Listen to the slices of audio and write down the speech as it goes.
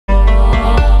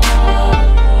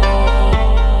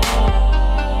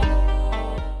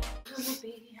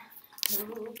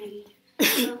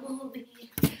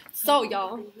So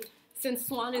y'all, since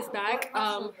Swan is back,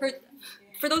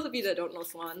 for those of you that don't know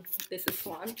Swan, this is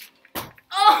Swan.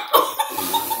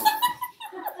 Oh!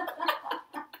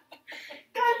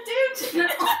 God damn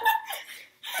it!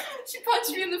 She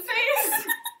punched me in the face.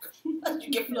 How'd you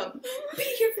get from? Be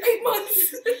here for 8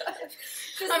 months.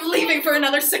 I'm leaving for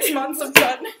another 6 months. I'm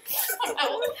done. I'm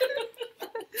out.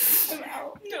 I'm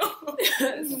out. No.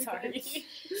 Sorry.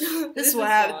 This is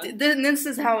how this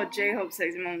is how a J-Hope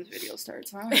 60 Moments video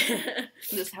starts, huh?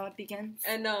 This is how it begins.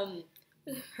 And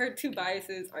her two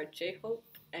biases are J-Hope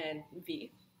and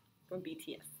V from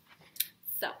BTS.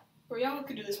 So, or y'all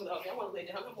could do this without me. I want to lay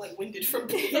down. I'm like winded from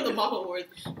the Mom Awards,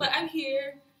 but I'm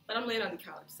here. But I'm laying on the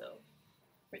couch, so.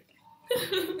 Right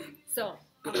there. So.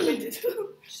 I'm winded.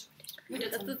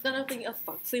 This is gonna be a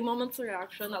Foxy Moments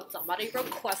reaction that somebody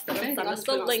requested and sent us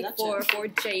the link for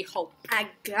J-Hope. I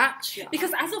gotcha.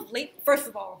 Because as of late, first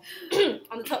of all,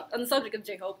 on the subject of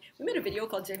J-Hope, we made a video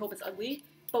called J-Hope is Ugly,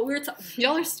 but we were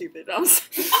y'all are stupid.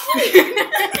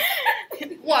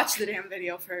 Watch the damn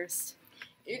video first.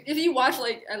 If you watch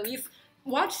at least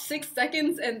watch 6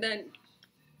 seconds and then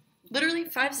literally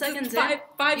 5 seconds. Five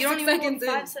 6 seconds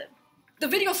in. The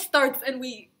video starts and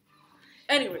we.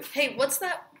 Anyways, hey, what's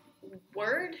that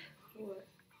word? What?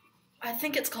 I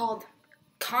think it's called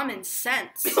common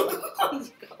sense. Oh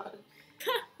God.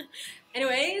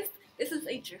 Anyways, this is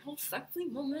a J-Hope sexy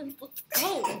moment. Let's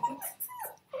go.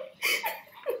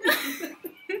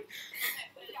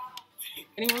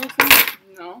 Anyone see?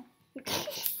 No.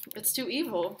 It's too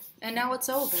evil. And now it's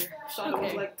over. Shauna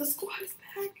was like, the squad is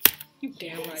back. You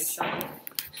damn right, Shauna.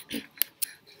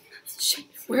 Shit.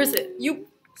 Where is it? You.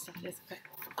 Stop this. Okay.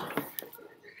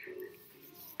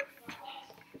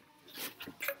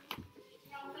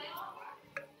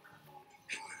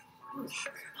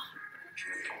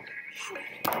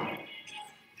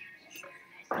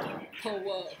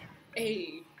 Pull up.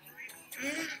 Hey.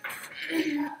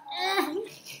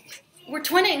 We're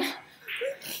twinning.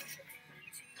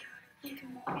 I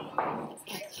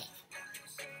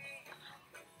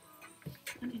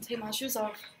can take my shoes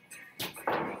off.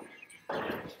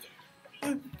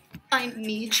 I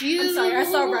need you. I'm sorry, I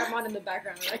saw Ratmon in the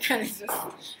background. I kind of just.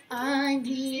 I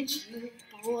need you,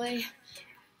 boy.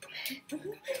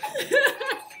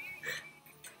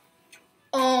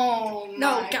 Oh my.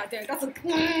 No, goddamn, that's a.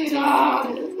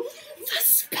 The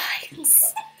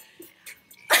spikes.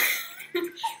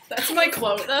 That's my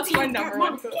quote. That's my number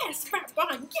one quote. Yes,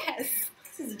 Ratmon, yes.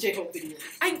 This is a J-Hope video.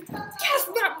 Yes,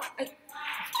 Ratmon. Get the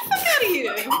fuck out of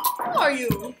here. Who are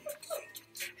you?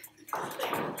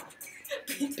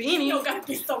 Beanie. You don't gotta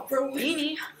be so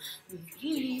rude.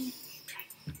 Beanie.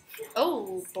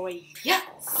 Oh boy,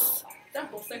 yes. That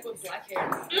whole sick with black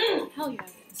hair. Hell yeah.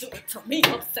 Do it to me,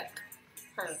 I'm sick.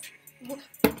 Her.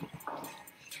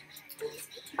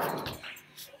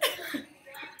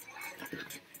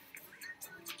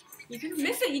 You're gonna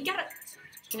miss it. You gotta.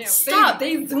 Damn, stop.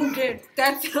 They zoomed in.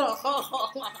 That's.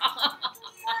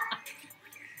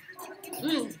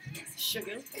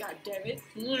 Sugar. God damn it.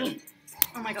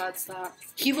 Oh my god, stop.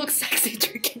 He looks sexy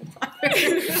drinking water.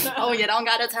 Oh, you don't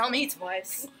gotta tell me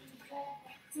twice.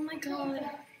 Oh my god.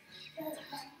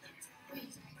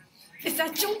 Is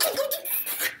that Joe?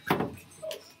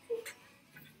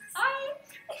 Hi.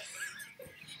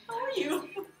 How are you?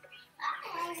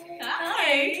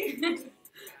 Hi. This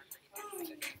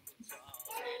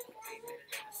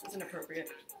isn't appropriate.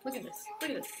 Look at this. Look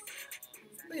at this.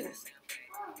 Look at this.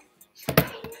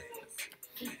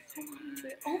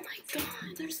 Oh my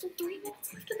god, there's still 3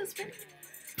 minutes left of this video.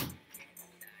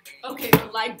 Okay,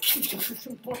 but like, There's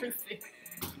still 3 minutes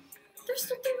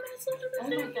left of this oh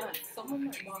video. my god, someone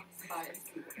that walks by.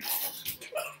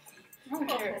 I don't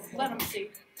care. Let him see.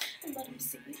 Let him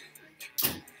see.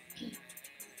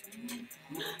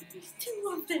 There's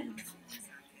 2 of them.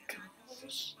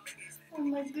 Gosh. Oh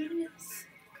my goodness.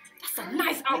 That's a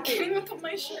nice I outfit. can't even put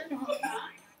my shirt on.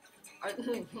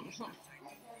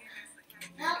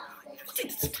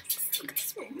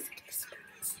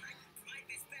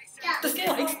 The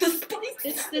spikes, the spikes.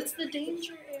 It's the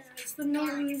danger air. It's the no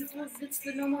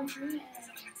more dream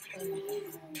air.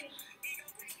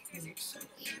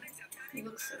 He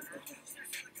looks so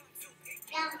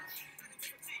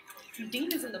good.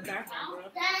 Dean is in the background, bro.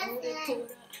 Oh, they pulled up.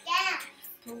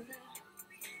 Pulled up.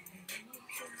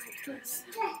 It's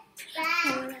not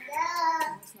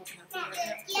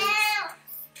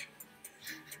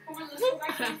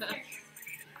gonna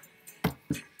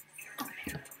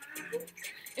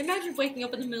Imagine waking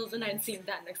up in the middle of the night and seeing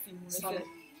that next to you. Stop it.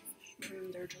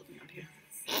 There are children up here.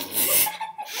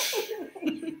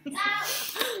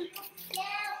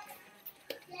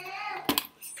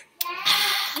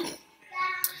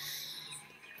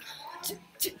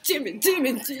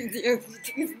 Jimmy,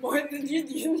 more than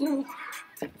you know.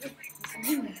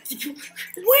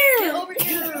 Where? Get over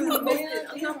here,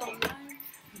 man.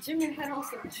 Jimmy had on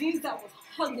some jeans that was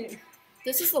hugging.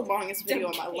 This is the longest video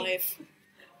of my life.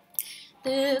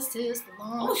 This is the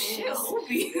longest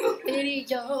video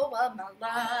of my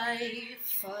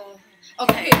life.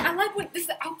 Okay, I like what this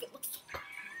outfit looks like.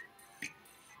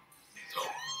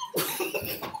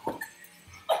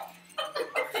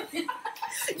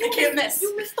 You can't miss.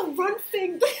 You missed the run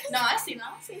thing. No, I see it.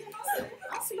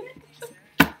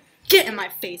 Get in my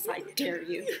face, I dare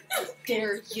you. I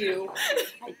dare you.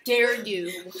 I dare you.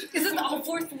 Is this the whole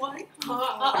fourth one?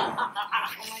 Oh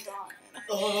my god.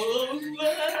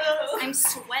 I'm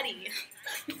sweaty.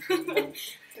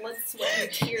 Blood, sweat,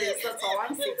 and tears. That's all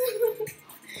I'm saying.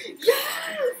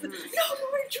 Yes! No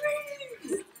more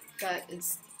dreams! That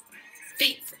is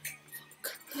favorite.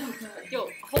 Oh god. Yo,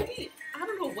 Hobie, I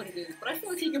don't know what it is, but I feel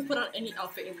like he can put on any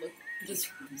outfit and look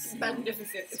just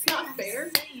magnificent. It's not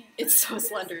fair. It's so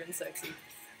slender and sexy.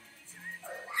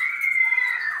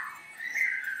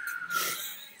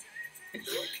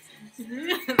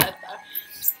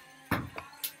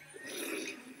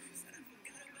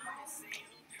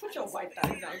 Put your white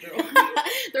thighs down, girl.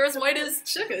 They're as white as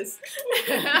Suga's.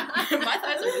 My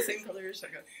thighs are the same color as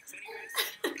Suga.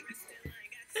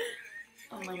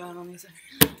 Oh my god, let me see.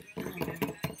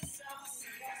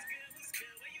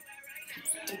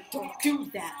 Don't do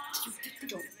that.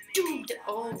 Don't do that.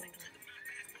 Oh.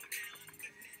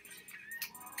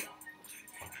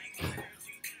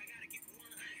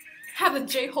 Have a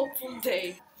J-hopeful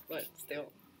day. But still.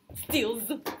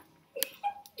 Steals.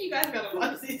 You guys gotta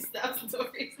watch these snap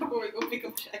stories before we go pick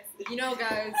up Jackson. You know,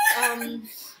 guys,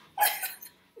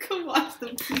 Go watch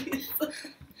them, please.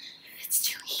 It's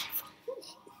too evil.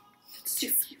 It's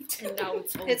too cute. And now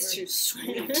it's over. It's too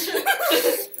sweet.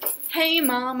 Hey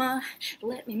mama,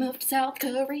 let me move to South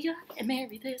Korea and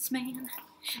marry this man.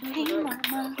 Hey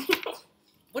mama.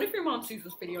 What if your mom sees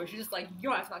this video and she's just like,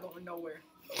 your ass not going nowhere?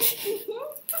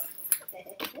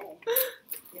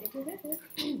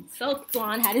 So,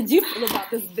 Swan, how did you feel about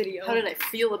this video? How did I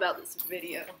feel about this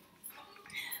video?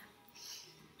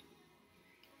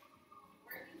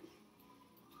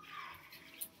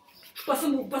 Bust a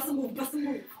move, bust a move, bust a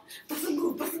move. Bust a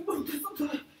move, bust a move, bust a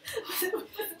move.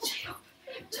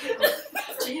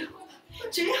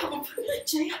 J-Hope.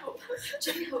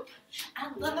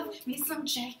 I love me some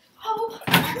J-Hope.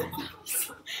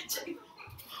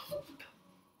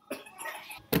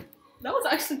 That was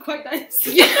actually quite nice.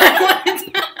 Yeah.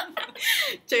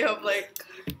 J-Hope, like,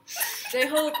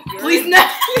 J-Hope, please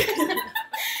never.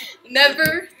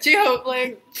 Never. J-Hope,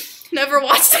 like, never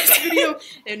watch this video.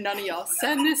 And none of y'all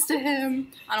send this to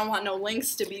him. I don't want no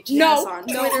links to be no, on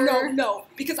Twitter. No.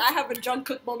 Because I have a Junk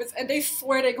Cook moments and they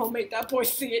swear they gonna make that boy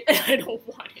see it and I don't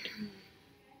want it.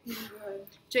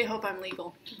 J-Hope, I'm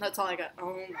legal. That's all I got.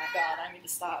 Oh my god, I need to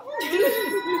stop. I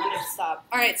need to stop.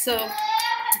 Alright, so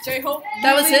J-Hope,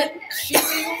 that was it. She's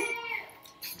legal.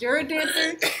 You're a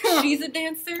dancer. She's a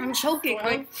dancer. I'm choking.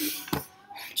 Like,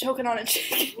 choking on a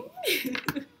chicken.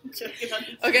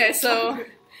 Okay, so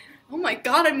oh my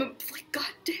god, I'm like,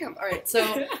 goddamn. Alright, so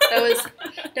that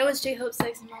was J-Hope's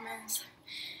sexy moments.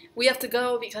 We have to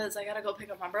go because I gotta go pick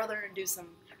up my brother and do some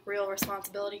real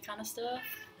responsibility kind of stuff.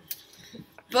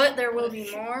 But there will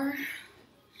be more.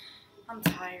 I'm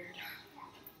tired.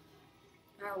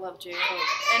 I love J-Hope.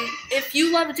 And if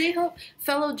you love J-Hope,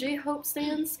 fellow J-Hope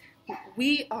stans,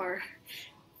 we are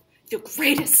the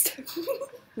greatest.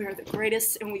 We are the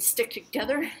greatest, and we stick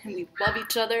together, and we love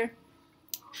each other.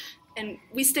 And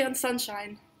we stand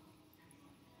sunshine.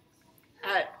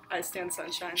 I stand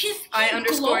sunshine. I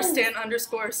 _ stand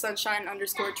 _ sunshine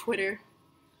 _ Twitter.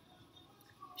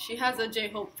 She has a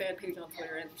J-Hope fan page on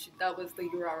Twitter, and that was the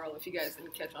URL if you guys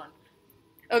didn't catch on.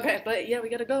 Okay, but yeah, we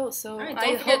gotta go. So right,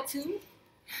 don't forget to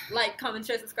like, comment,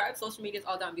 share, subscribe. Social media is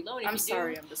all down below. And if I'm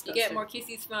sorry, I'm disgusting. You get more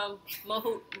kisses from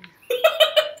Mojo.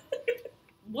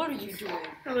 What are you doing?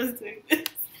 I was doing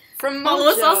From Follow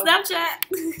us Mojo. on Snapchat.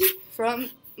 From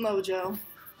Mojo.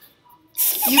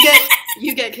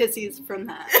 You get kisses from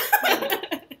that.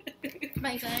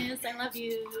 Bye guys, I love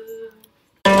you.